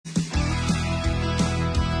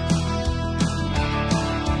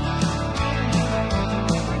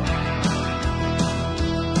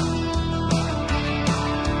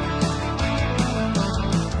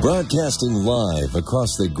Broadcasting live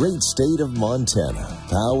across the great state of Montana,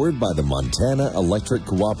 powered by the Montana Electric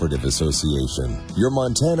Cooperative Association. Your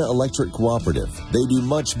Montana Electric Cooperative, they do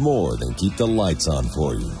much more than keep the lights on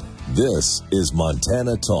for you. This is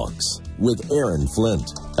Montana Talks with Aaron Flint.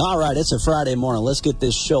 All right, it's a Friday morning. Let's get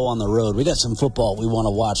this show on the road. We got some football we want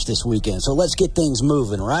to watch this weekend, so let's get things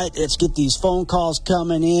moving, right? Let's get these phone calls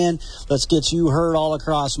coming in. Let's get you heard all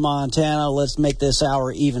across Montana. Let's make this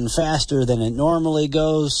hour even faster than it normally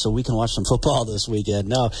goes so we can watch some football this weekend.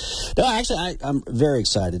 No, actually, I'm very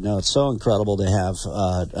excited. No, it's so incredible to have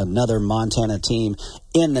another Montana team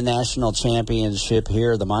in the national championship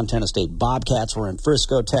here. The Montana State Bobcats were in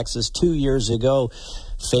Frisco, Texas 2 years ago,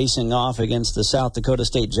 facing off against the South Dakota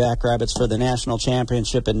State Jackrabbits for the national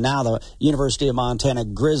championship, and now the University of Montana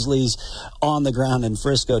Grizzlies on the ground in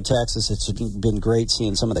Frisco, Texas. It's been great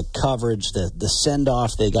seeing some of the coverage, the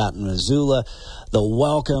send-off they got in Missoula, the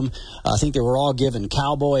welcome. I think they were all given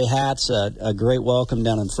cowboy hats, a great welcome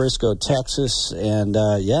down in Frisco, Texas, and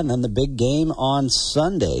then the big game on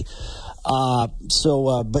Sunday. But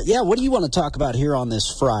what do you want to talk about here on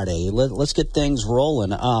this Friday? Let's get things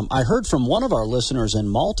rolling. I heard from one of our listeners in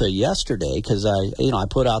Malta yesterday because I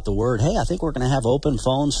put out the word, hey, I think we're going to have open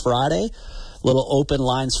phones Friday, little open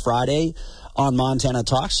lines Friday on Montana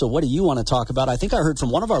Talks. So what do you want to talk about? I think I heard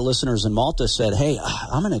from one of our listeners in Malta said, hey,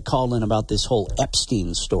 I'm going to call in about this whole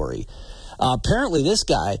Epstein story. Apparently this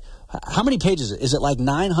guy, how many pages? Is it like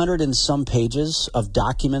 900 and some pages of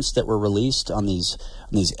documents that were released on these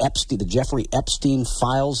Epstein, the Jeffrey Epstein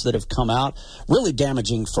files that have come out? Really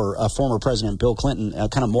damaging for former President Bill Clinton,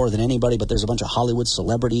 kind of more than anybody. But there's a bunch of Hollywood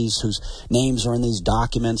celebrities whose names are in these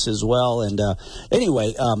documents as well. And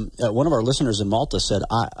anyway, one of our listeners in Malta said,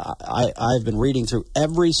 I've been reading through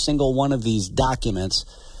every single one of these documents.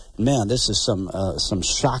 Man, this is some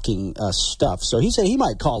shocking stuff. So he said he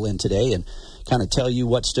might call in today and kind of tell you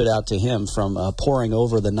what stood out to him from poring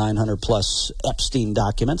over the 900-plus Epstein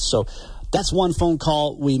documents. So that's one phone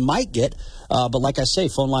call we might get. But like I say,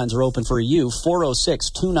 phone lines are open for you,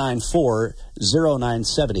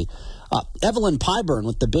 406-294-0970. Evelyn Pyburn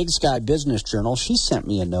with the Big Sky Business Journal, she sent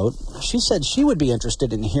me a note. She said she would be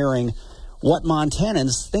interested in hearing what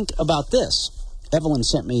Montanans think about this. Evelyn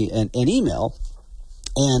sent me an email,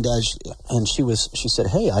 and she said,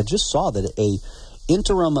 hey, I just saw that a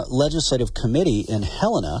interim legislative committee in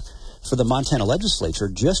Helena for the Montana legislature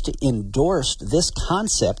just endorsed this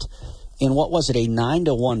concept in what was it, a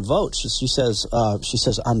 9-1 vote. She says,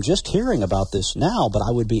 I'm just hearing about this now, but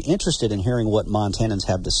I would be interested in hearing what Montanans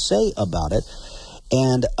have to say about it.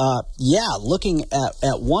 And looking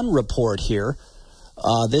at one report here,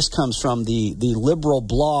 this comes from the liberal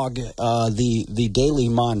blog, the Daily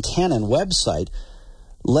Montanan website.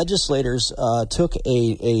 Legislators took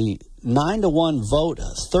a 9-1 vote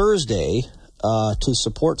Thursday to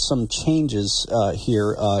support some changes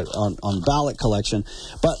here on ballot collection.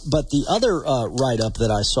 But the other write-up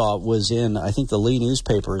that I saw was in, I think, the Lee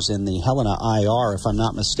newspapers in the Helena IR, if I'm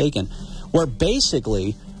not mistaken, where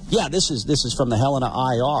basically, this is from the Helena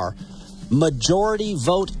IR, majority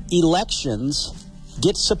vote elections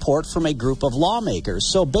get support from a group of lawmakers.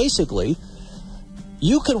 So basically,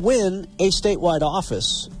 you could win a statewide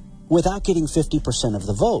office without getting 50% of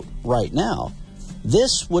the vote right now.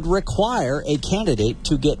 This would require a candidate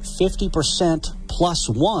to get 50% plus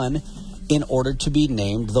one in order to be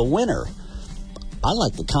named the winner. I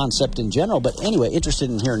like the concept in general, but anyway, interested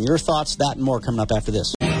in hearing your thoughts. That and more coming up after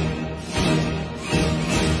this.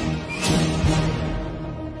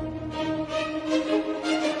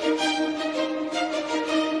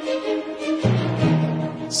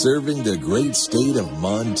 Serving the great state of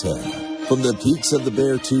Montana. From the peaks of the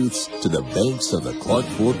Beartooths to the banks of the Clark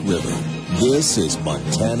Fork River, this is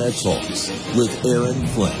Montana Talks with Aaron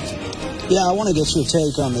Flint. Yeah, I want to get your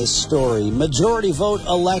take on this story. Majority vote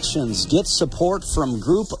elections get support from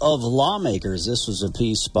group of lawmakers. This was a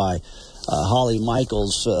piece by Holly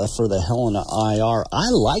Michaels for the Helena IR. I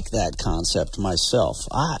like that concept myself.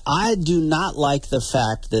 I do not like the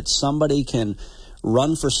fact that somebody can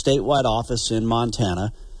run for statewide office in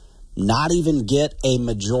Montana, not even get a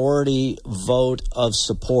majority vote of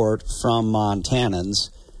support from Montanans,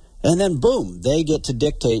 and then boom, they get to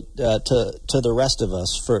dictate to the rest of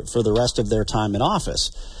us for the rest of their time in office,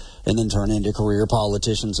 and then turn into career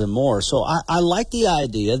politicians and more. So I like the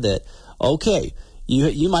idea that, okay,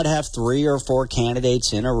 you might have 3 or 4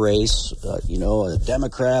 candidates in a race, a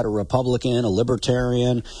Democrat, a Republican, a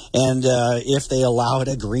Libertarian, and if they allow it,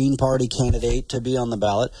 a Green Party candidate to be on the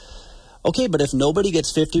ballot. Okay, but if nobody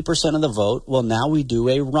gets 50% of the vote, well, now we do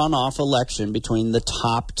a runoff election between the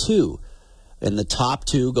top 2. And the top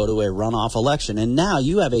 2 go to a runoff election. And now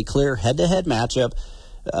you have a clear head-to-head matchup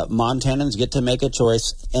Montanans get to make a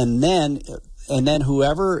choice, and then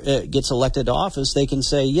whoever gets elected to office, they can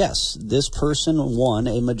say, yes, this person won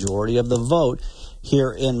a majority of the vote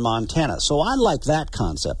here in Montana. So I like that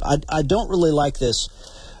concept. I don't really like this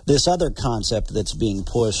other concept that's being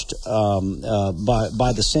pushed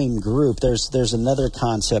by the same group. There's another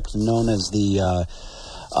concept known as the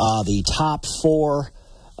top four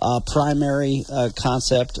primary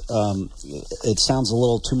concept. It sounds a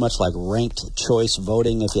little too much like ranked choice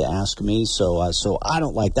voting, if you ask me. So I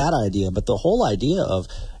don't like that idea. But the whole idea of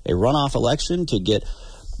a runoff election to get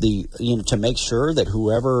to make sure that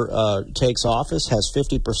whoever takes office has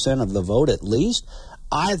 50% of the vote at least,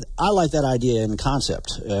 I like that idea in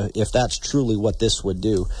concept, if that's truly what this would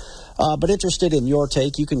do. But interested in your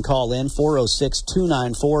take, you can call in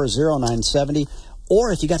 406-294-0970.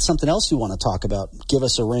 Or if you got something else you want to talk about, give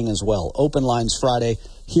us a ring as well. Open Lines Friday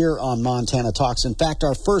here on Montana Talks. In fact,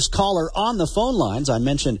 our first caller on the phone lines, I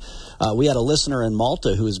mentioned we had a listener in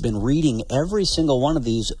Malta who has been reading every single one of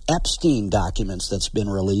these Epstein documents that's been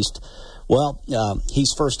released. Well,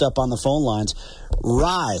 he's first up on the phone lines.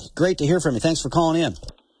 Rye, great to hear from you. Thanks for calling in.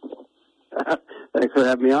 Thanks for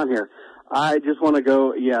having me on here. I just want to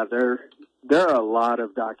go, there are a lot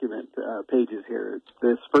of document pages here.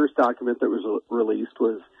 This first document that was released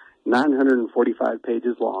was 945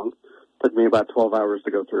 pages long. Took me about 12 hours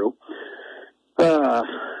to go through. A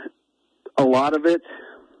lot of it,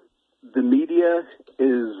 the media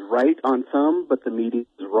is right on some, but the media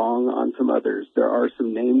is wrong on some others. There are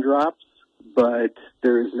some name drops, but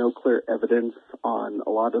there is no clear evidence on a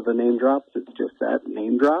lot of the name drops. It's just that,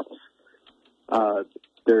 name drops.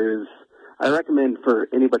 I recommend for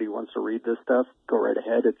anybody who wants to read this stuff, go right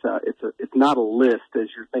ahead. It's not a list as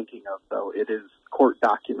you're thinking of, though. It is court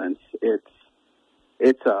documents. It's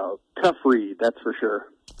a tough read, that's for sure.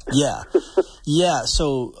 Yeah.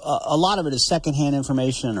 So a lot of it is secondhand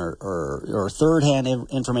information or third-hand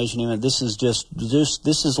information. Even this is just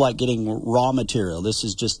this is like getting raw material. This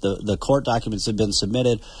is just the court documents have been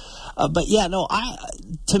submitted.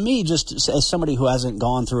 To me, just as somebody who hasn't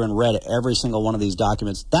gone through and read every single one of these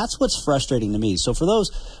documents, that's what's frustrating to me. So for those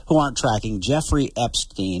who aren't tracking, Jeffrey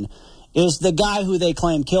Epstein is the guy who they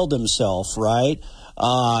claim killed himself, right?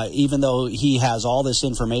 Even though he has all this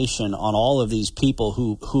information on all of these people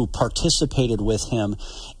who participated with him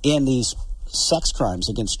in these sex crimes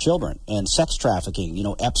against children and sex trafficking,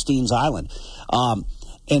 Epstein's Island.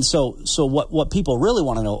 And so what people really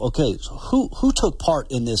want to know, okay, so who took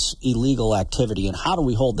part in this illegal activity and how do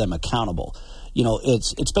we hold them accountable?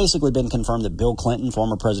 It's basically been confirmed that Bill Clinton,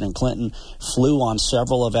 former President Clinton, flew on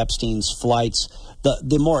several of Epstein's flights.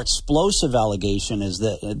 The more explosive allegation is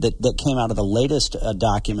that came out of the latest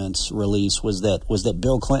documents release was that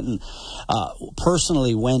Bill Clinton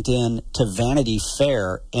personally went in to Vanity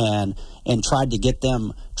Fair and tried to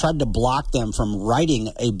block them from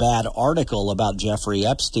writing a bad article about Jeffrey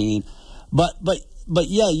Epstein. But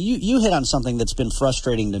yeah, you hit on something that's been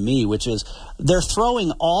frustrating to me, which is they're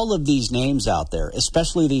throwing all of these names out there,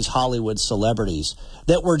 especially these Hollywood celebrities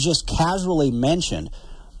that were just casually mentioned.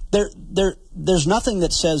 There's nothing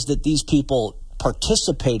that says that these people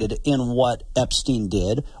participated in what Epstein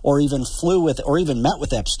did or even flew with or even met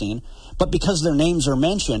with Epstein. But because their names are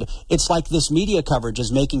mentioned, it's like this media coverage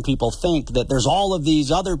is making people think that there's all of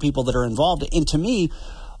these other people that are involved. And to me,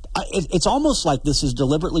 it's almost like this is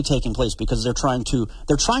deliberately taking place because they're trying to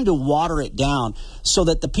water it down so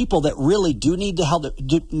that the people that really do need to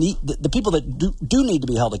the people that do need to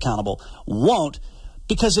be held accountable won't,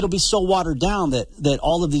 because it'll be so watered down that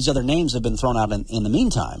all of these other names have been thrown out in the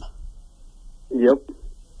meantime. Yep.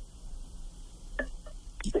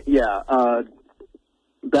 Yeah.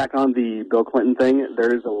 Back on the Bill Clinton thing,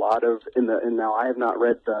 there is a lot of and now I have not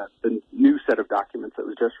read the new set of documents that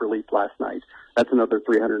was just released last night. That's another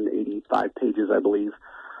 385 pages, I believe.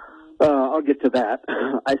 I'll get to that.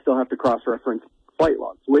 I still have to cross-reference flight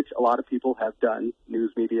logs, which a lot of people have done,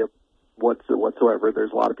 news media whatsoever.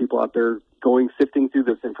 There's a lot of people out there sifting through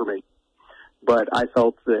this information. But I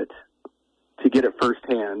felt that to get it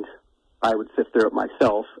firsthand, I would sift through it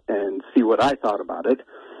myself and see what I thought about it.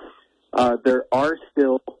 There are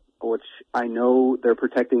still, which I know they're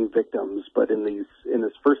protecting victims, but in this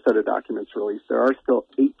first set of documents released, there are still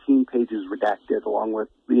 18 pages redacted, along with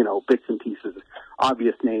bits and pieces,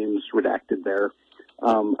 obvious names redacted there.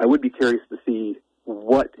 I would be curious to see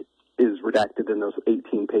what is redacted in those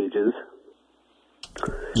 18 pages.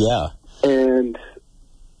 Yeah, and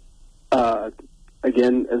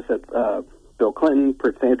again, as I said, Bill Clinton,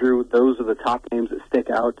 Prince Andrew, those are the top names that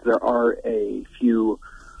stick out. There are a few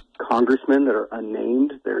congressmen that are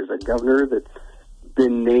unnamed. There's a governor that's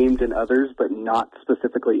been named in others, but not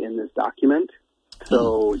specifically in this document.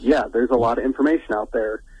 So, yeah, there's a lot of information out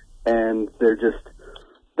there, and they're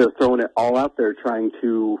throwing it all out there trying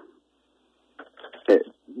to,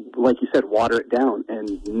 like you said, water it down,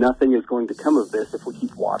 and nothing is going to come of this if we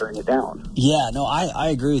keep watering it down. Yeah, no, I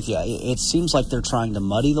agree with you. It seems like they're trying to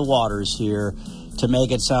muddy the waters here to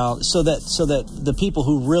make it sound so that the people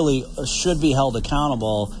who really should be held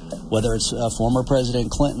accountable, whether it's former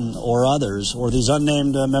President Clinton or others, or these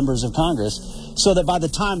unnamed members of Congress, so that by the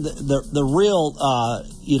time the real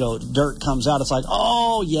dirt comes out, it's like,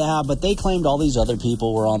 oh yeah, but they claimed all these other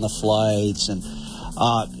people were on the flights. And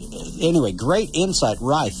anyway, great insight,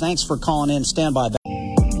 Rye. Thanks for calling in. Stand by.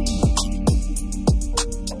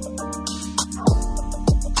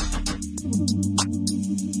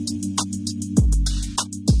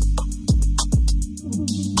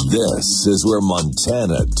 This is where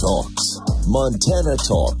Montana talks. Montana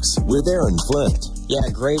Talks with Aaron Flint. Yeah,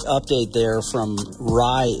 great update there from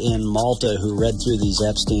Rye in Malta, who read through these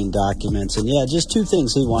Epstein documents. And yeah, just two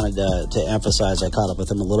things he wanted to emphasize. I caught up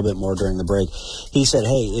with him a little bit more during the break. He said,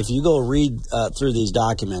 hey, if you go read through these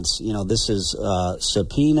documents, this is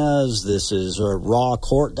subpoenas, this is raw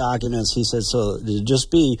court documents. He said, so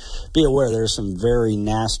just be aware there's some very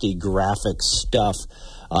nasty graphic stuff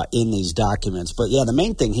in these documents. But yeah, the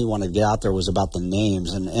main thing he wanted to get out there was about the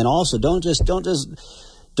names, and also don't just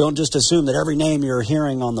assume that every name you're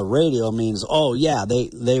hearing on the radio means, oh yeah,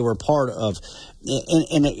 they were part of.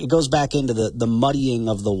 And it goes back into the muddying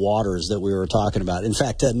of the waters that we were talking about. In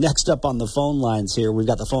fact, next up on the phone lines here, we've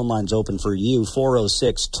got the phone lines open for you,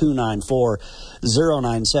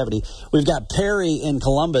 406-294-0970. We've got Perry in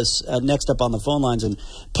Columbus next up on the phone lines. And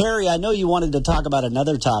Perry, I know you wanted to talk about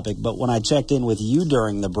another topic, but when I checked in with you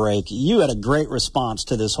during the break, you had a great response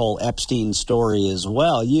to this whole Epstein story as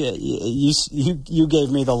well. You gave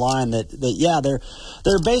me the line that yeah, they're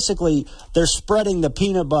basically spreading the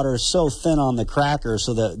peanut butter so thin on the cracker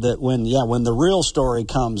so that when the real story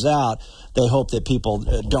comes out, they hope that people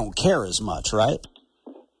don't care as much, right?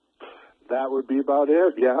 That would be about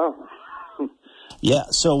it, yeah. Yeah,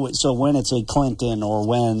 so when it's a Clinton or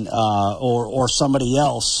when or somebody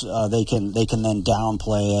else, they can then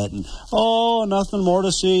downplay it and nothing more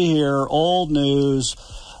to see here, old news.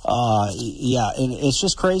 Yeah, and it's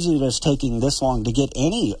just crazy that it's taking this long to get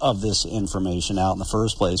any of this information out in the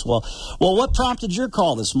first place. Well, what prompted your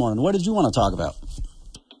call this morning? What did you want to talk about?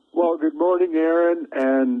 Well, good morning, Aaron,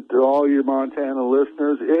 and to all your Montana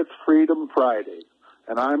listeners. It's Freedom Friday,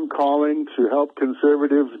 and I'm calling to help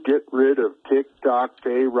conservatives get rid of TikTok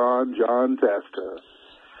Ron John Tester.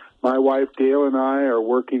 My wife Gail and I are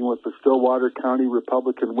working with the Stillwater County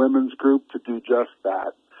Republican Women's Group to do just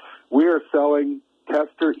that. We are selling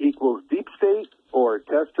Tester equals Deep State or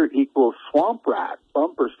Tester equals Swamp Rat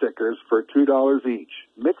bumper stickers for $2 each.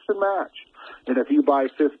 Mix and match. And if you buy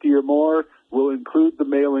 50 or more, we'll include the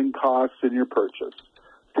mailing costs in your purchase.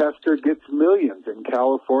 Tester gets millions in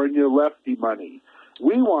California lefty money.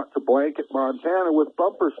 We want to blanket Montana with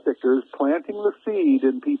bumper stickers, planting the seed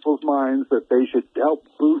in people's minds that they should help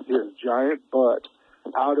boot his giant butt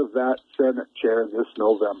out of that Senate chair this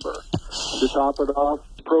November. To top it off,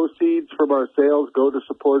 proceeds from our sales go to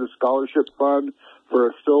support a scholarship fund for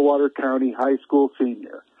a Stillwater County high school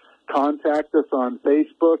senior. Contact us on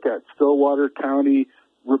Facebook at Stillwater County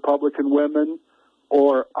Republican Women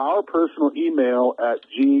or our personal email at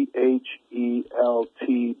GHELT.1,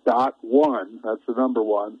 that's the number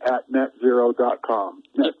 1, at netzero.com.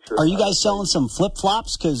 Are you guys selling some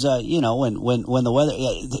flip-flops? Because, when the weather,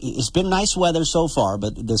 it's been nice weather so far,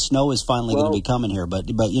 but the snow is finally going to be coming here. But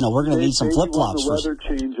we're going to need some flip-flops. When the weather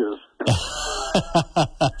changes.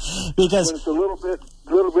 Because when it's a little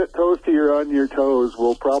bit toastier on your toes,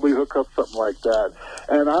 we'll probably hook up something like that.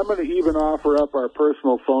 And I'm going to even offer up our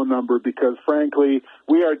personal phone number because, frankly,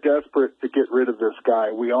 we are desperate to get rid of this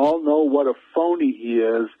guy. We all know what a phony he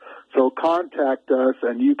is, so contact us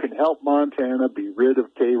and you can help Montana be rid of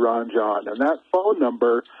Ron John. And that phone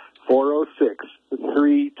number,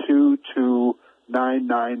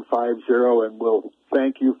 406-322-9950, and we'll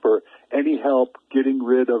thank you for any help getting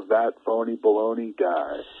rid of that phony baloney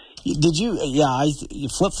guy. Did you? Yeah,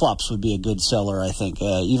 flip flops would be a good seller. I think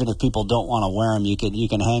even if people don't want to wear them, you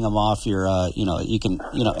can hang them off your. You can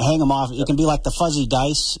hang them off. It can be like the fuzzy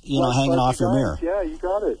dice, hanging off your mirror. Yeah, you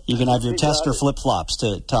got it. You can have your Tester flip flops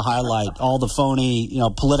to highlight all the phony,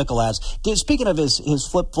 political ads. Speaking of his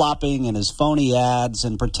flip flopping and his phony ads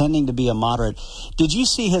and pretending to be a moderate, did you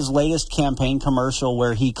see his latest campaign commercial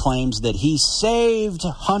where he claims that he saved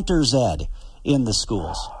Hunter's Ed in the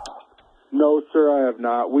schools? No, sir, I have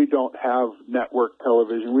not. We don't have network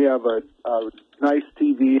television. We have a nice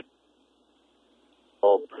TV.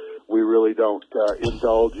 we really don't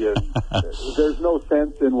indulge in. There's no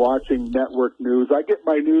sense in watching network news. I get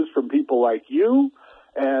my news from people like you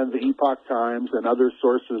and the Epoch Times and other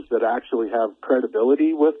sources that actually have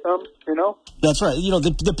credibility with them, you know? That's right. You know,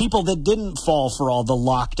 the people that didn't fall for all the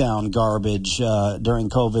lockdown garbage during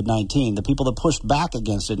COVID-19, the people that pushed back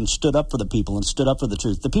against it and stood up for the people and stood up for the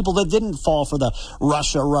truth, the people that didn't fall for the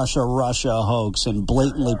Russia hoax and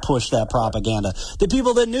blatantly pushed that propaganda, the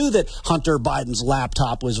people that knew that Hunter Biden's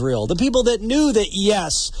laptop was real, the people that knew that,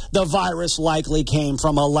 yes, the virus likely came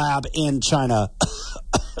from a lab in China.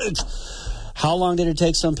 How long did it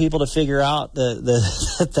take some people to figure out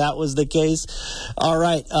that was the case? All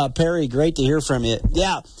right, Perry, great to hear from you.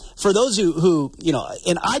 Yeah, for those who you know,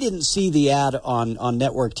 and I didn't see the ad on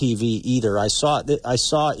network TV either. I saw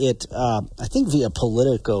it. I think via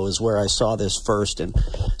Politico is where I saw this first. And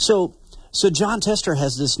so John Tester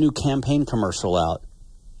has this new campaign commercial out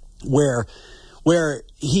where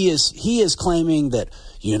he is claiming that,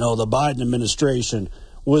 you know, the Biden administration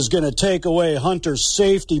was going to take away Hunter's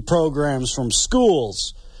safety programs from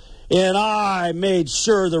schools, and I made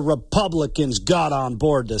sure the Republicans got on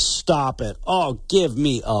board to stop it. Oh, give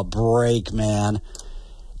me a break, man.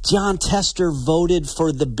 John Tester voted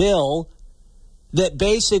for the bill that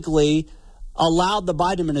basically allowed the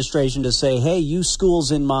Biden administration to say, hey, you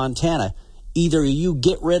schools in Montana, either you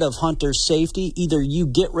get rid of Hunter's safety, either you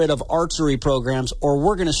get rid of archery programs, or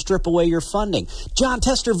we're going to strip away your funding. John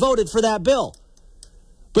Tester voted for that bill.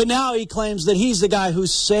 But now he claims that he's the guy who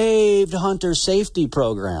saved Hunter's safety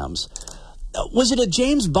programs. Was it a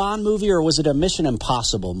James Bond movie or was it a Mission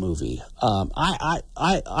Impossible movie?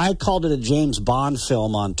 I called it a James Bond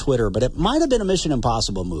film on Twitter, but it might have been a Mission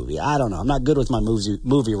Impossible movie. I don't know. I'm not good with my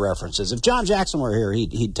movie references. If John Jackson were here,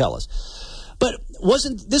 he'd tell us. But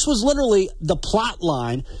this was literally the plot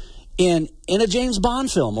line in a James Bond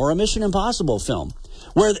film or a Mission Impossible film,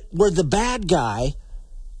 where the bad guy,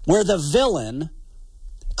 where the villain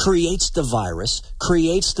creates the virus,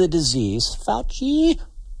 creates the disease. Fauci.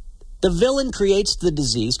 The villain creates the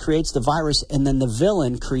disease, creates the virus, and then the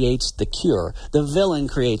villain creates the cure. The villain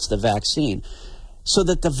creates the vaccine so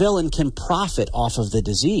that the villain can profit off of the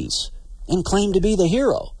disease and claim to be the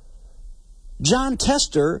hero. John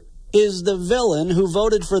Tester is the villain who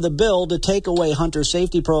voted for the bill to take away Hunter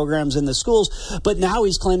safety programs in the schools, but now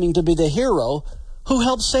he's claiming to be the hero who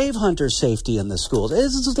helped save Hunter's safety in the schools.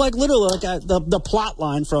 It's like literally like the plot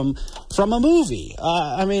line from a movie.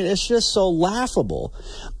 I mean, it's just so laughable.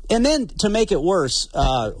 And then to make it worse,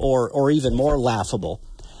 or even more laughable,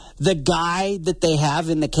 the guy that they have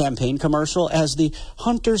in the campaign commercial as the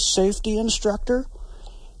Hunter safety instructor,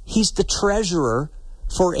 he's the treasurer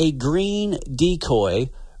for a green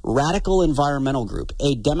decoy radical environmental group,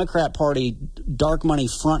 a Democrat Party dark money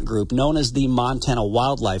front group known as the Montana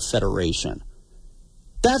Wildlife Federation.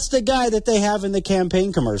 That's the guy that they have in the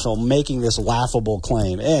campaign commercial making this laughable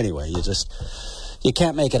claim. Anyway, you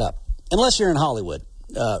can't make it up. Unless you're in Hollywood,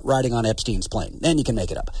 riding on Epstein's plane. Then you can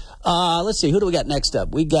make it up. Let's see, who do we got next up?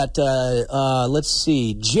 We got, let's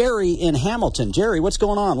see, Jerry in Hamilton. Jerry, what's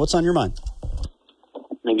going on? What's on your mind?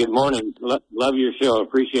 And good morning. Love your show.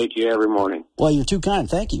 Appreciate you every morning. Well, you're too kind.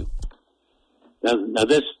 Thank you. Now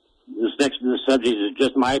this next subject is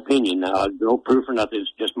just my opinion. Now, no proof or nothing.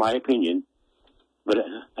 It's just my opinion. But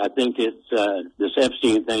I think it's this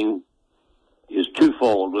Epstein thing is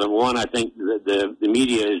twofold. And one, I think the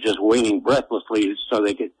media is just waiting breathlessly so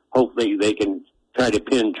hopefully they can try to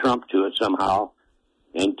pin Trump to it somehow.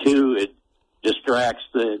 And two, it distracts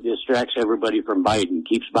everybody from Biden,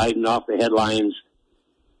 keeps Biden off the headlines,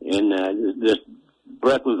 and just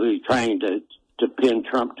breathlessly trying to pin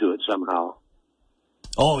Trump to it somehow.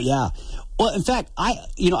 Oh, yeah. Well, in fact, I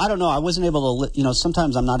don't know. I wasn't able to,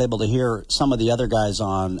 sometimes I'm not able to hear some of the other guys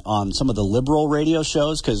on some of the liberal radio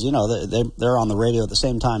shows because, they're on the radio at the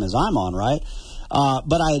same time as I'm on, right?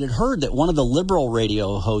 But I had heard that one of the liberal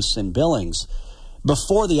radio hosts in Billings,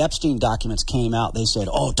 before the Epstein documents came out, they said,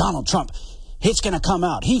 oh, Donald Trump, it's going to come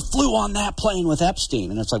out. He flew on that plane with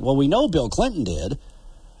Epstein. And it's like, well, we know Bill Clinton did.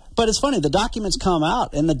 But it's funny, the documents come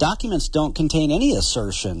out, and the documents don't contain any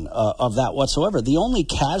assertion of that whatsoever. The only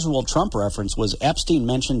casual Trump reference was Epstein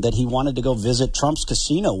mentioned that he wanted to go visit Trump's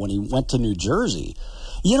casino when he went to New Jersey.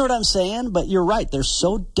 You know what I'm saying? But you're right. They're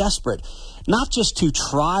so desperate, not just to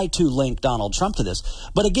try to link Donald Trump to this,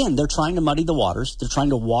 but again, they're trying to muddy the waters. They're trying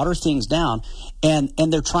to water things down, and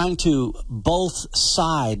they're trying to both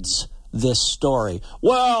sides this story.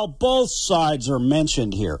 Well, both sides are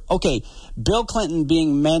mentioned here. Okay, Bill Clinton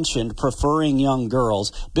being mentioned, preferring young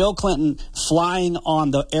girls. Bill Clinton flying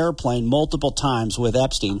on the airplane multiple times with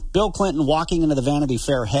Epstein. Bill Clinton walking into the Vanity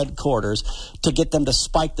Fair headquarters to get them to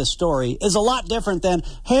spike the story is a lot different than,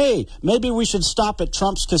 hey, maybe we should stop at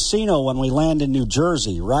Trump's casino when we land in New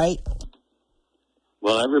Jersey, right?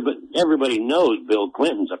 Well, everybody knows Bill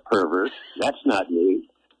Clinton's a pervert. That's not news.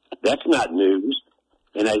 That's not news.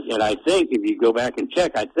 And I think if you go back and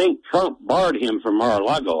check, I think Trump barred him from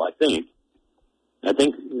Mar-a-Lago. I think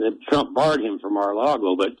that Trump barred him from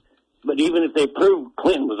Mar-a-Lago. But even if they prove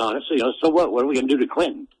Clinton was on it, so what? What are we going to do to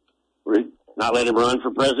Clinton? We're not let him run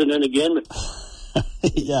for president again?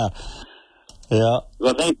 Yeah. Yeah.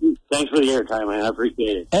 Well, thank you. Thanks for the airtime, man. I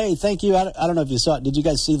appreciate it. Hey, thank you. I don't know if you saw it. Did you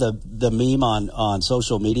guys see the meme on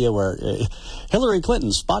social media where Hillary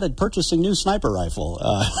Clinton spotted purchasing new sniper rifle?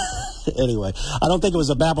 Anyway, I don't think it was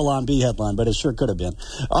a Babylon Bee headline, but it sure could have been.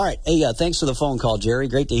 All right. Hey, thanks for the phone call, Jerry.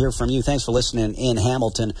 Great to hear from you. Thanks for listening in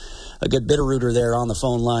Hamilton. A good Bitterrooter there on the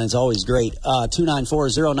phone lines. Always great.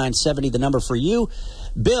 294-0970, the number for you.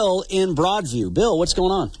 Bill in Broadview. Bill, what's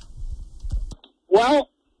going on? Well,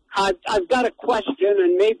 I've got a question,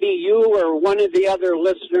 and maybe you or one of the other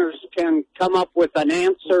listeners can come up with an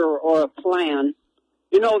answer or a plan.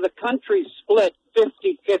 You know, the country's split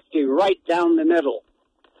 50-50 right down the middle.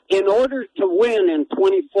 In order to win in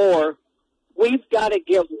 24, we've got to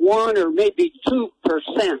get 1 or maybe 2%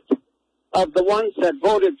 of the ones that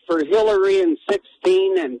voted for Hillary in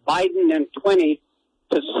 16 and Biden in 20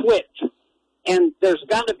 to switch. And there's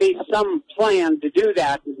got to be some plan to do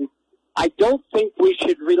that. I don't think we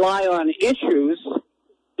should rely on issues,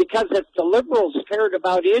 because if the liberals cared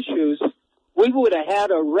about issues, we would have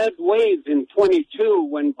had a red wave in 22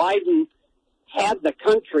 when Biden had the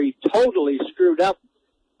country totally screwed up.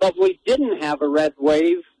 But we didn't have a red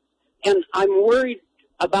wave, and I'm worried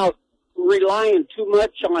about relying too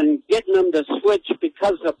much on getting them to switch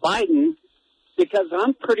because of Biden, because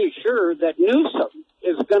I'm pretty sure that Newsom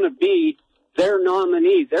is going to be their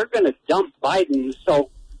nominee. They're going to dump Biden, so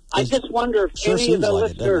I just wonder if any of the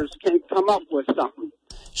listeners can come up with something.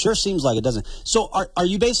 Sure seems like it doesn't. So are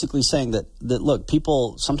you basically saying that look,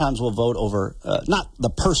 people sometimes will vote over, not the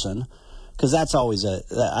person, because that's always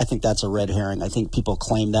I think that's a red herring. I think people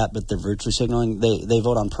claim that, but they're virtue signaling. They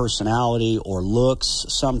vote on personality or looks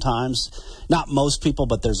sometimes. Not most people,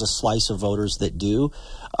 but there's a slice of voters that do.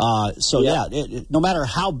 No matter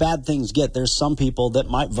how bad things get, there's some people that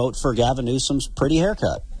might vote for Gavin Newsom's pretty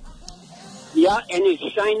haircut. Yeah, and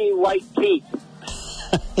his shiny white teeth.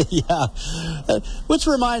 Yeah. Which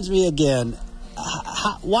reminds me again,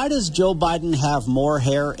 why does Joe Biden have more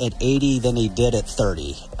hair at 80 than he did at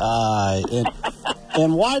 30?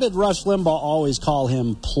 And why did Rush Limbaugh always call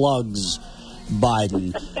him Plugs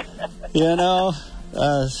Biden? You know?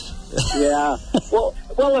 Yeah. Well,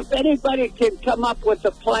 if anybody can come up with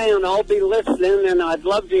a plan, I'll be listening, and I'd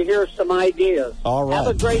love to hear some ideas. All right. Have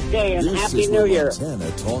a great day, and This Happy is New Year.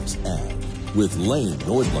 Montana Talks Ag with Lane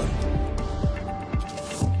Nordlund.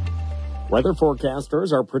 Weather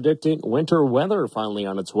forecasters are predicting winter weather finally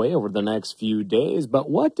on its way over the next few days. But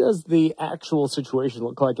what does the actual situation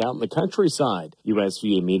look like out in the countryside?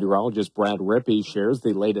 USDA meteorologist Brad Rippey shares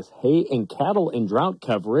the latest hay and cattle in drought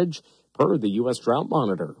coverage per the U.S. Drought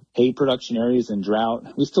Monitor. Hay production areas in drought.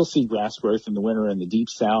 We still see grass growth in the winter in the deep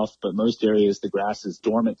south, but most areas the grass is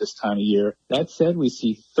dormant this time of year. That said, we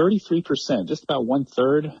see 33%, just about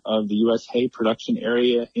 1/3 of the U.S. hay production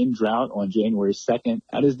area in drought on January 2nd.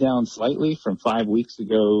 That is down slightly from 5 weeks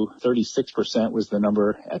ago. 36% was the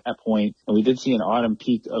number at that point, and we did see an autumn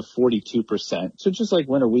peak of 42%. So just like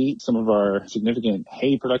winter wheat, some of our significant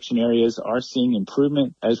hay production areas are seeing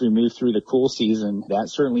improvement as we move through the cool season. That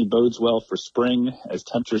certainly bodes well for spring. As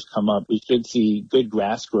temperatures come up, we should see good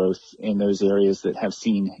grass growth in those areas that have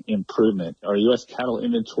seen improvement. Our U.S. cattle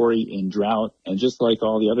inventory in drought, and just like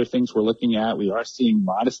all the other things we're looking at, we are seeing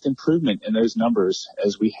modest improvement in those numbers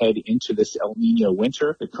as we head into this El Nino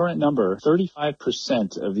winter. The current number,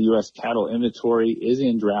 35% of the U.S. cattle inventory is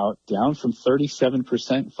in drought, down from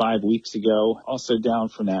 37% 5 weeks ago, also down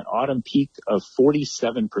from that autumn peak of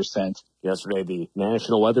 47%. Yesterday, the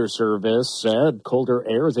National Weather Service said colder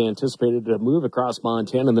air is anticipated to move across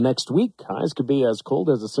Montana in the next week. Highs could be as cold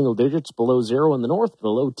as the single digits below zero in the north, the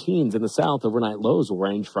low teens in the south. Overnight lows will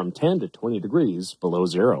range from 10 to 20 degrees below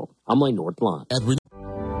zero. I'm Lane Nordlund.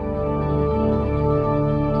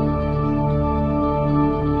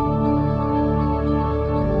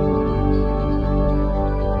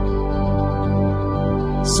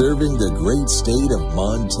 Serving the great state of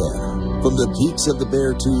Montana. From the peaks of the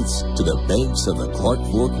Beartooths to the banks of the Clark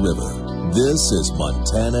Fork River, This is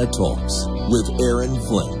Montana Talks with Aaron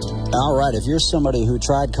Flint. All right, if you're somebody who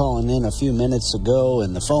tried calling in a few minutes ago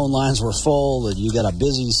and the phone lines were full and you got a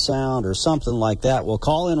busy sound or something like that, well,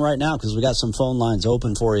 call in right now because we got some phone lines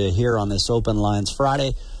open for you here on this Open Lines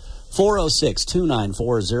Friday.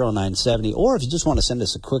 406-294-0970, or if you just want to send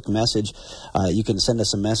us a quick message, you can send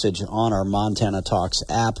us a message on our Montana Talks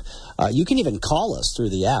app. You can even call us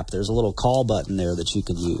through the app. There's a little call button there that you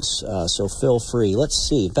can use, so feel free. Let's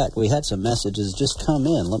see. In fact, we had some messages just come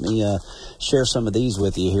in. Let me share some of these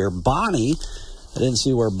with you here. Bonnie, I didn't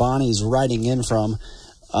see where Bonnie's writing in from.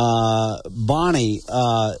 Bonnie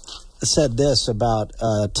said this about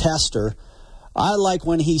Tester. I like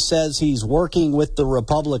when he says he's working with the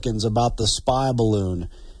Republicans about the spy balloon.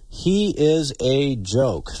 He is a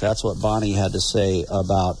joke. That's what Bonnie had to say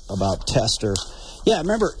about Tester. Yeah,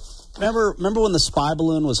 remember when the spy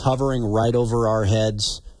balloon was hovering right over our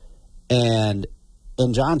heads, and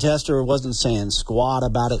John Tester wasn't saying squat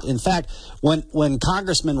about it. In fact, when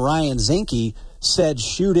Congressman Ryan Zinke said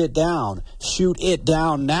shoot it down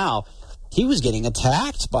now, he was getting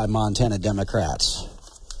attacked by Montana Democrats.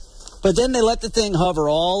 But then they let the thing hover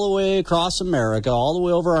all the way across America, all the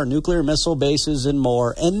way over our nuclear missile bases and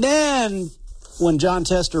more. And then when John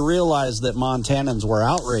Tester realized that Montanans were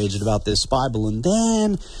outraged about this spy balloon,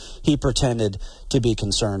 then he pretended to be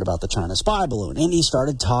concerned about the China spy balloon. And he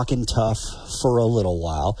started talking tough for a little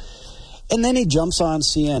while. And then he jumps on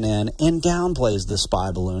CNN and downplays the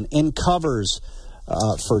spy balloon and covers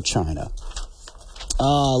for China.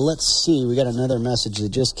 Let's see. We got another message that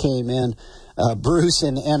just came in. Bruce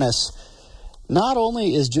in Ennis. Not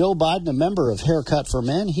only is Joe Biden a member of Haircut for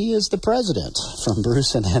Men, he is the president, from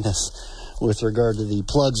Bruce in Ennis, with regard to the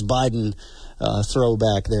Plugs Biden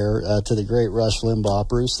throwback there to the great Rush Limbaugh.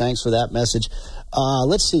 Bruce, thanks for that message.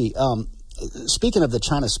 Let's see. Speaking of the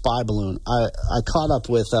China spy balloon, I caught up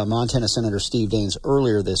with Montana Senator Steve Daines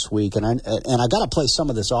earlier this week, and I got to play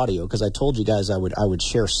some of this audio because I told you guys I would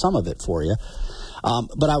share some of it for you.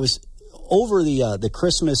 But I was over the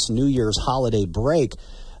Christmas, New Year's holiday break.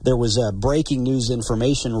 There was breaking news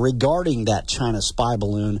information regarding that China spy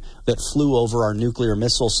balloon that flew over our nuclear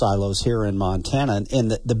missile silos here in Montana.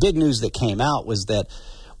 And the big news that came out was that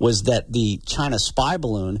the China spy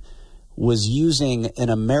balloon was using an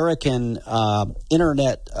American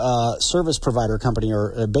internet service provider company,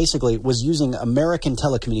 or basically was using American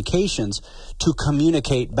telecommunications to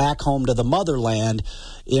communicate back home to the motherland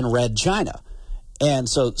in Red China. And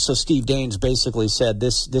so Steve Daines basically said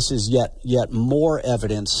this is yet more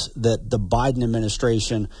evidence that the Biden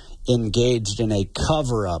administration engaged in a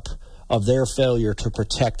cover-up of their failure to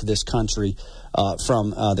protect this country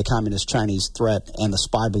from the communist Chinese threat and the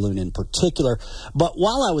spy balloon in particular. But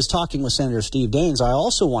while I was talking with Senator Steve Daines, I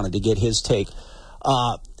also wanted to get his take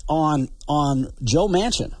on Joe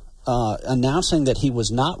Manchin announcing that he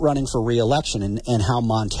was not running for re-election, and how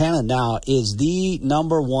Montana now is the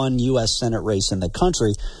number one U.S. Senate race in the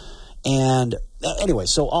country. And anyway,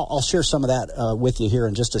 so I'll share some of that with you here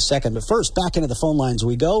in just a second. But first, back into the phone lines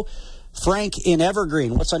we go. Frank in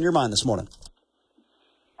Evergreen, what's on your mind this morning?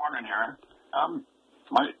 Morning, Aaron.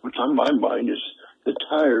 What's on my mind is the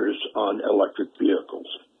tires on electric vehicles.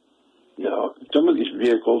 You know, some of these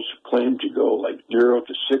vehicles claim to go like 0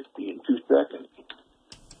 to 60 in 2 seconds.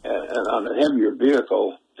 And on a heavier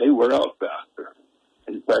vehicle, they wear out faster.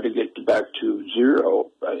 And try to get back to 0,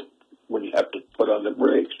 right, when you have to put on the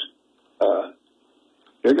brakes,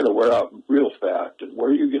 they're going to wear out real fast. And where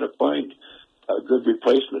are you going to find a good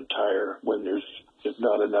replacement tire when there's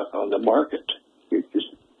not enough on the market? You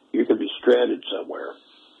can be stranded somewhere.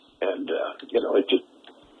 And,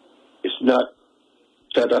 it's not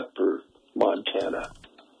set up for Montana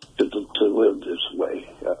to live this way.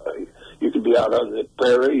 You can be out on the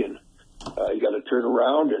prairie and you got to turn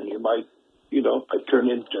around, and you might, turn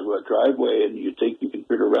into a driveway and you think you can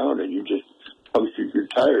turn around and you just puncture your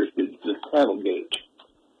tires with the cattle gate.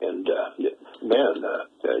 And,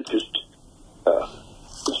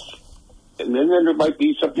 and then there might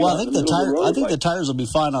be something. Well, I think the tires will be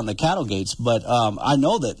fine on the cattle gates, but I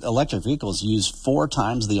know that electric vehicles use 4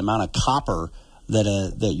 times the amount of copper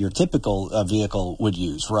that your typical vehicle would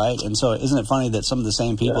use, right? And so isn't it funny that some of the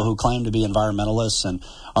same people who claim to be environmentalists and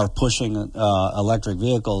are pushing electric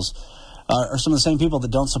vehicles are some of the same people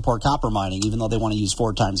that don't support copper mining, even though they want to use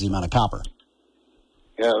 4 times the amount of copper?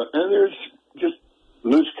 Yeah, and there's just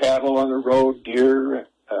loose cattle on the road, deer,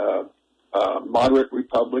 moderate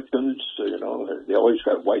Republicans, they always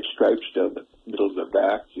got white stripes down the middle of their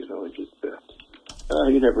back,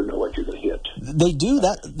 never know what you're going to hit. They do.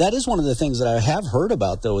 That is one of the things that I have heard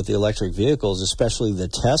about, though, with the electric vehicles, especially the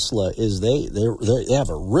Tesla, is they have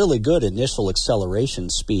a really good initial acceleration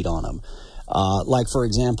speed on them. Like, for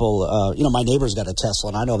example, my neighbor's got a Tesla,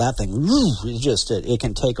 and I know that thing, it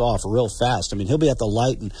can take off real fast. I mean, he'll be at the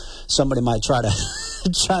light, and somebody might try to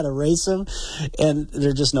race him, and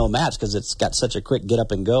they're just no match because it's got such a quick get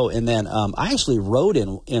up and go. And then I actually rode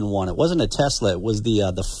in one. It wasn't a Tesla. It was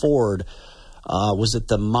the Ford. Was it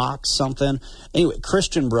the Mach something? Anyway,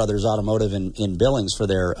 Christian Brothers Automotive in Billings for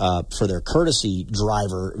their courtesy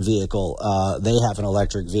driver vehicle. They have an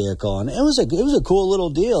electric vehicle, and it was a cool little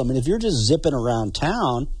deal. I mean, if you're just zipping around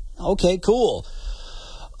town, okay, cool.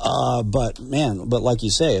 But like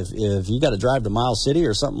you say, if you got to drive to Miles City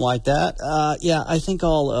or something like that, I think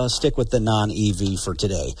I'll stick with the non-EV for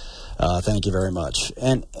today. Thank you very much.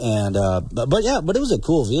 But it was a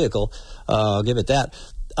cool vehicle. I'll give it that.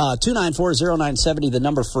 294-0970, the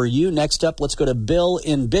number for you. Next up, let's go to Bill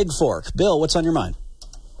in Big Fork. Bill, what's on your mind?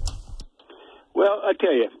 Well, I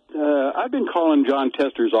tell you, I've been calling John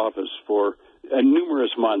Tester's office for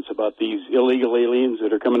numerous months about these illegal aliens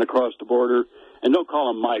that are coming across the border. And don't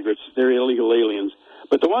call them migrants, they're illegal aliens.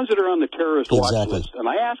 But the ones that are on the terrorist watch list. And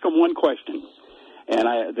I asked them one question.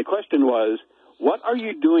 And the question was, what are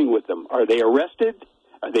you doing with them? Are they arrested?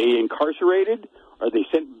 Are they incarcerated? Are they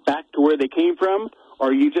sent back to where they came from? Or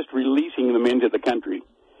are you just releasing them into the country?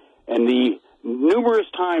 And the numerous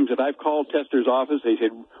times that I've called Tester's office, they said,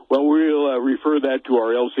 well, we'll refer that to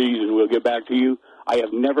our LCs and we'll get back to you. I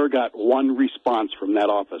have never got one response from that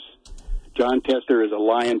office. John Tester is a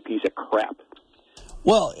lying piece of crap.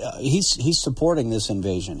 Well, he's supporting this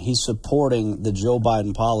invasion. He's supporting the Joe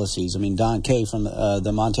Biden policies. I mean, Don Kay from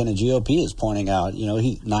the Montana GOP is pointing out,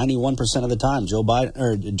 91% of the time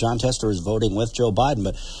John Tester is voting with Joe Biden,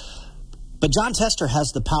 But John Tester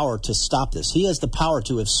has the power to stop this. He has the power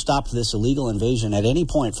to have stopped this illegal invasion at any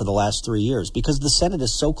point for the last 3 years because the Senate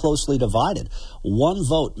is so closely divided. One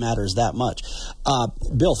vote matters that much.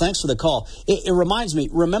 Bill, thanks for the call. It reminds me,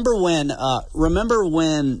 remember when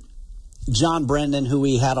John Brennan, who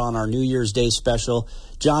we had on our New Year's Day special,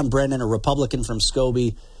 John Brennan, a Republican from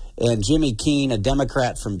Scobie, and Jimmy Keene, a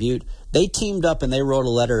Democrat from Butte, they teamed up and they wrote a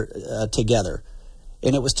letter together.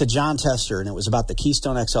 And it was to John Tester, and it was about the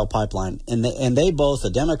Keystone XL pipeline. And they both, a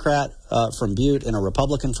Democrat from Butte and a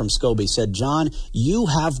Republican from Scobie, said, John, you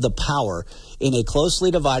have the power in a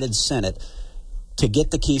closely divided Senate to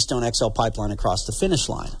get the Keystone XL pipeline across the finish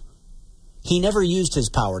line. He never used his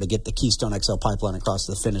power to get the Keystone XL pipeline across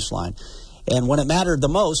the finish line. And when it mattered the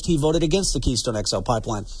most, he voted against the Keystone XL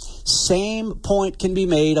pipeline. Same point can be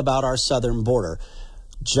made about our southern border.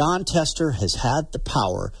 John Tester has had the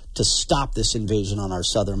power to stop this invasion on our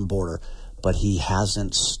southern border, but he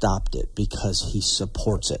hasn't stopped it because he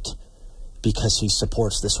supports it, because he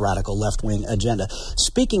supports this radical left-wing agenda.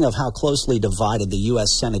 Speaking of how closely divided the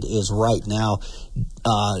U.S. Senate is right now,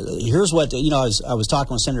 here's what, I was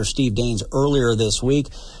talking with Senator Steve Daines earlier this week,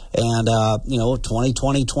 and,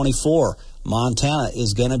 2020-24, Montana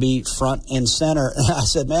is going to be front and center. And I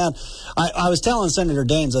said, man, I was telling Senator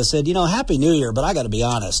Daines, I said, Happy New Year, but I got to be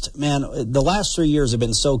honest, man, the last 3 years have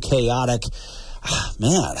been so chaotic.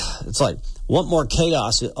 Man, it's like, what more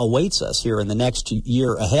chaos awaits us here in the next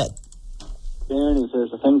year ahead? Aaron, is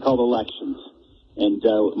there's a thing called elections, and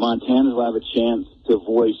Montanans will have a chance to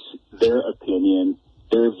voice their opinion,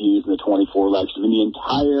 their views in the 24 election. And the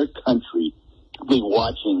entire country will be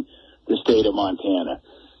watching the state of Montana,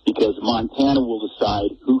 because Montana will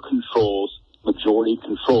decide who controls majority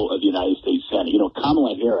control of the United States Senate.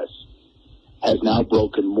 Kamala Harris has now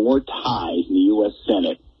broken more ties in the U.S.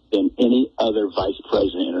 Senate than any other vice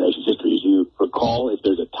president in our nation's history. As you recall, if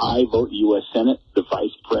there's a tie vote in the U.S. Senate, the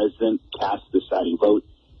vice president casts the deciding vote.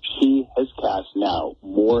 She has cast now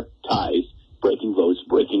more ties, breaking votes,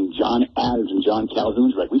 breaking John Adams and John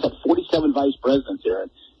Calhoun's record. We've got 47 vice presidents here, and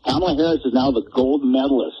Kamala Harris is now the gold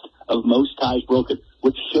medalist of most ties broken,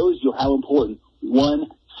 which shows you how important one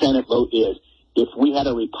Senate vote is. If we had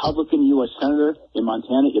a Republican U.S. Senator in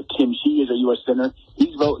Montana, if Tim Shea is a U.S. Senator,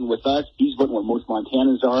 he's voting with us. He's voting where most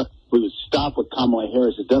Montanans are. We would stop what Kamala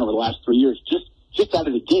Harris has done over the last 3 years, just out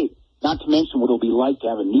of the gate, not to mention what it'll be like to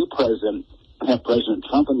have a new president, have President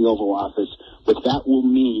Trump in the Oval Office, what that will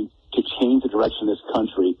mean to change the direction of this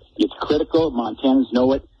country. It's critical. Montanans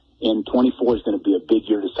know it. And 24 is going to be a big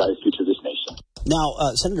year to decide the future of this nation. Now,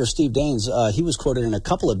 Senator Steve Daines, he was quoted in a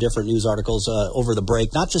couple of different news articles over the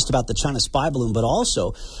break, not just about the China spy balloon, but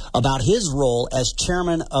also about his role as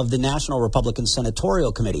chairman of the National Republican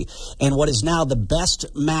Senatorial Committee and what is now the best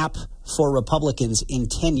map for Republicans in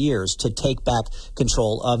 10 years to take back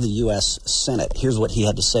control of the U.S. Senate. Here's what he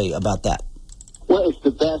had to say about that. Well, it's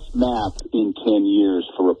the best map in 10 years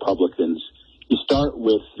for Republicans. You start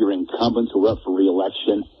with your incumbents who are up for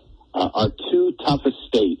re-election. Our two toughest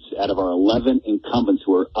states out of our 11 incumbents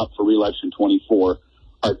who are up for re-election 24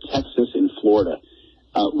 are Texas and Florida.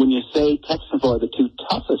 When you say Texas and Florida are the two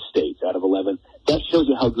toughest states out of 11, that shows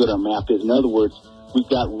you how good our map is. In other words, we've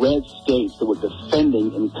got red states that were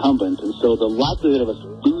defending incumbents, and so the likelihood of us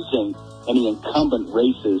losing any incumbent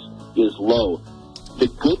races is low. The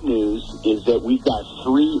good news is that we've got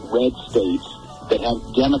 3 red states that have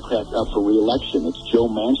Democrats up for re-election. It's Joe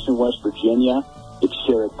Manchin in West Virginia, it's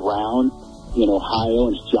Sherrod Brown in Ohio,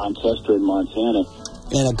 and it's Jon Tester in Montana.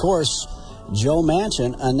 And, of course, Joe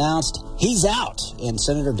Manchin announced he's out, and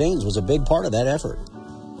Senator Daines was a big part of that effort.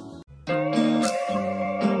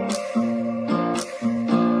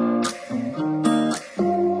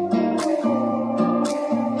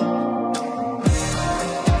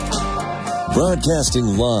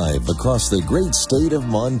 Broadcasting live across the great state of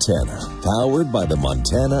Montana, powered by the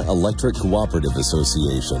Montana Electric Cooperative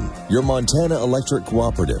Association. Your Montana Electric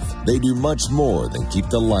Cooperative, they do much more than keep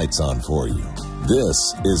the lights on for you.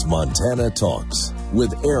 This is Montana Talks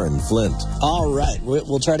with Aaron Flint. All right,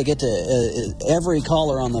 we'll try to get to every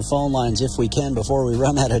caller on the phone lines if we can before we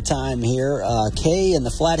run out of time here. Kay in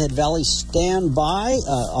the Flathead Valley, stand by.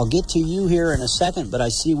 I'll get to you here in a second, but I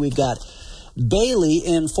see we've got Bailey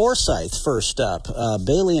in Forsyth first up.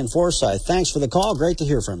 Bailey in Forsyth, thanks for the call. Great to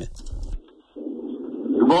hear from you.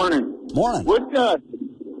 Good morning. Morning.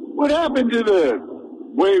 What happened to the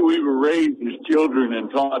way we were raised as children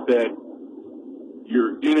and taught that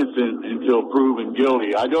you're innocent until proven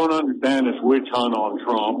guilty? I don't understand this witch hunt on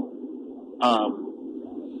Trump.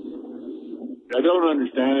 I don't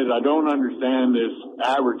understand it. I don't understand this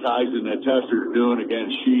advertising that Tester's doing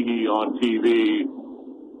against Sheehy on TV.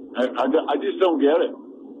 I just don't get it.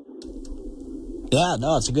 Yeah,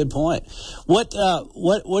 no, it's a good point. What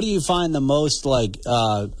do you find the most like?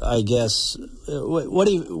 I guess what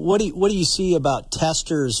do you see about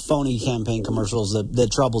Tester's phony campaign commercials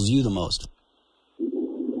that troubles you the most?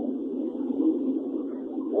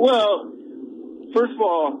 Well, first of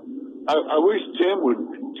all, I wish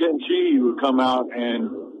Tim Sheehy would come out and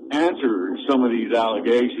answer some of these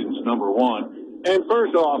allegations. Number one, and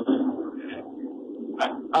first off,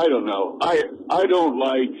 I don't know. I don't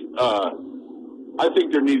like. I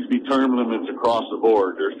think there needs to be term limits across the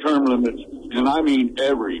board. There's term limits, and I mean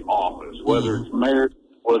every office, whether it's mayor,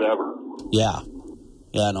 whatever. Yeah,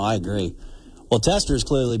 no, I agree. Well, Tester's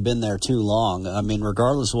clearly been there too long. I mean,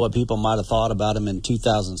 regardless of what people might have thought about him in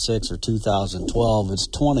 2006 or 2012, it's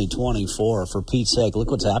 2024. For Pete's sake, look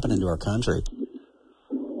what's happening to our country.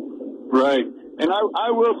 Right, and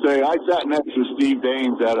I will say I sat next to Steve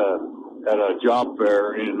Daines at a job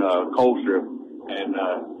fair in Colstrip, and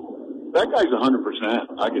that guy's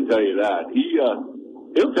 100%. I can tell you that.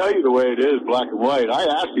 He'll tell you the way it is, black and white. I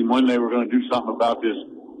asked him when they were going to do something about this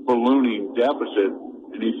ballooning deficit,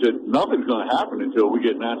 and he said nothing's going to happen until we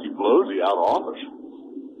get Nancy Pelosi out of office.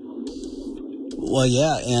 Well,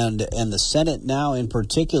 yeah, and the Senate now in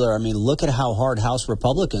particular, I mean, look at how hard House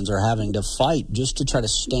Republicans are having to fight just to try to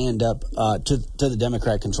stand up to the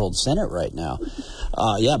Democrat-controlled Senate right now.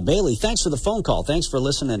 Yeah, Bailey, thanks for the phone call. Thanks for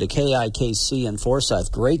listening to KIKC in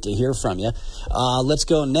Forsyth. Great to hear from you. Let's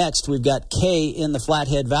go next. We've got Kay in the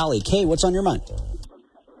Flathead Valley. Kay, what's on your mind?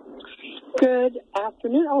 Good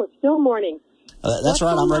afternoon. Oh, it's still morning. That's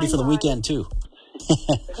right. I'm ready for the weekend, too.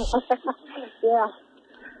 Yeah.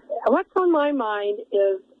 What's on my mind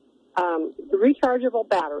is the rechargeable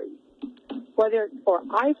batteries, whether it's for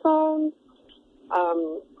iPhones,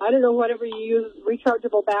 I don't know, whatever you use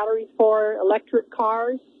rechargeable batteries for, electric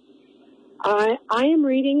cars. I am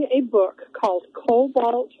reading a book called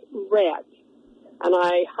Cobalt Red, and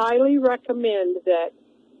I highly recommend that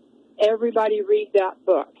everybody read that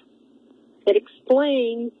book. It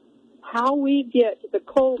explains how we get the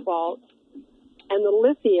cobalt and the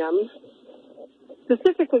lithium,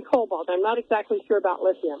 specifically cobalt. I'm not exactly sure about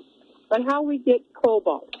lithium, but how we get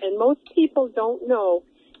cobalt. And most people don't know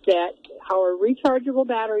that our rechargeable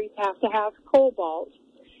batteries have to have cobalt,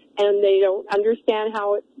 and they don't understand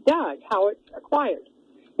how it's done, how it's acquired.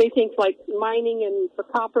 They think like mining and for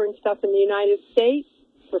copper and stuff in the United States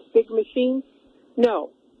with big machines.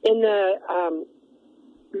 No. In the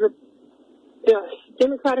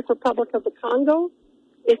Democratic Republic of the Congo,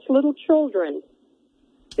 it's little children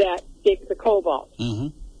that dig the cobalt. Mm-hmm.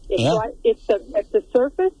 It's at the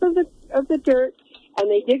surface of the dirt, and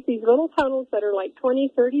they dig these little tunnels that are like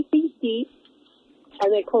 20, 30 feet deep,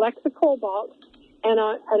 and they collect the cobalt. And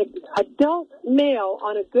an adult male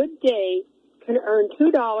on a good day can earn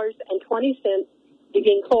 $2.20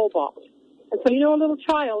 digging cobalt. And so, a little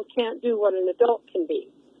child can't do what an adult can be.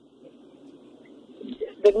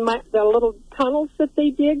 The little tunnels that they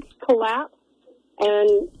dig collapse,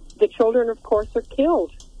 and the children, of course, are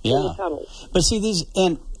killed in the tunnels. But see, these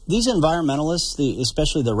environmentalists,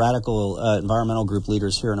 especially the radical environmental group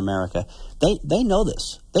leaders here in America, they know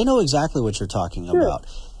this. They know exactly what you're talking about.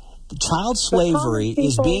 Child slavery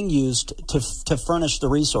is being used to furnish the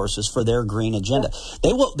resources for their green agenda.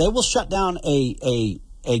 They will shut down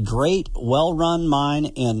a great, well-run mine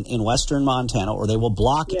in western Montana, or they will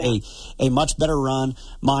block a much better-run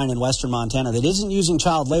mine in western Montana that isn't using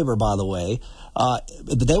child labor, by the way.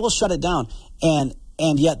 They will shut it down, and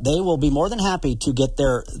yet they will be more than happy to get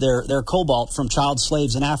their cobalt from child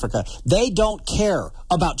slaves in Africa. They don't care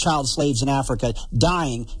about child slaves in Africa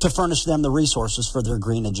dying to furnish them the resources for their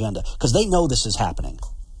green agenda, because they know this is happening.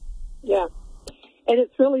 Yeah. And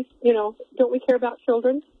it's really, don't we care about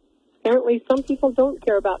children? Apparently some people don't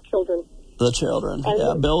care about children. The children.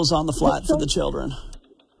 Bill's on the flat for the children.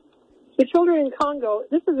 The children in Congo,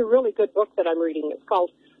 this is a really good book that I'm reading. It's called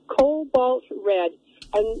Cobalt Red.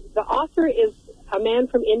 And the author is a man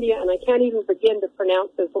from India, and I can't even begin to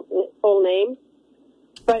pronounce his full name.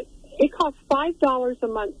 But it costs $5 a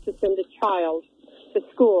month to send a child to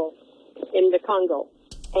school in the Congo.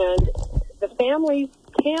 And the families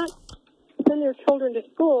can't send their children to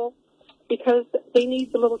school because they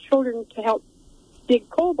need the little children to help dig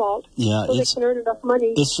cobalt so they can earn enough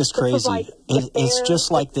money. It's just crazy. It's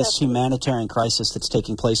just like this humanitarian crisis that's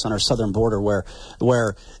taking place on our southern border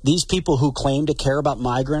where these people who claim to care about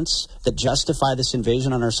migrants, that justify this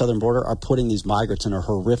invasion on our southern border, are putting these migrants in a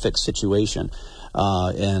horrific situation.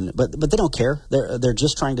 But they don't care. They're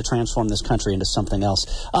just trying to transform this country into something else.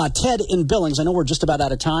 Ted in Billings, I know we're just about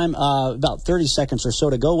out of time. About 30 seconds or so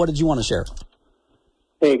to go. What did you want to share?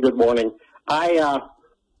 Hey, good morning. I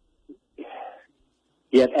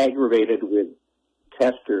get aggravated with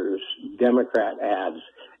Tester's Democrat ads,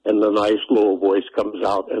 and the nice little voice comes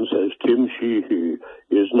out and says, Tim Sheehy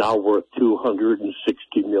is now worth $260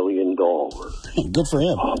 million. Good for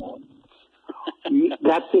him.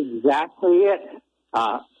 That's exactly it.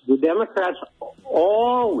 The Democrats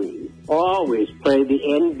always play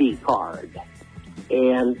the envy card.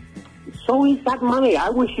 And so he's got money. I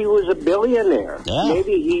wish he was a billionaire. Yeah.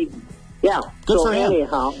 Maybe he... Yeah. Good for him.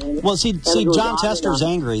 Anyhow, well, see, John Tester's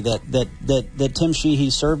angry that Tim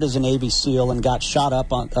Sheehy served as a Navy SEAL and got shot up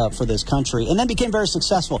for this country and then became very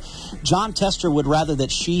successful. John Tester would rather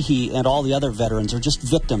that Sheehy and all the other veterans are just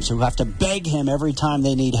victims who have to beg him every time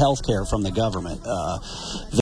they need health care from the government.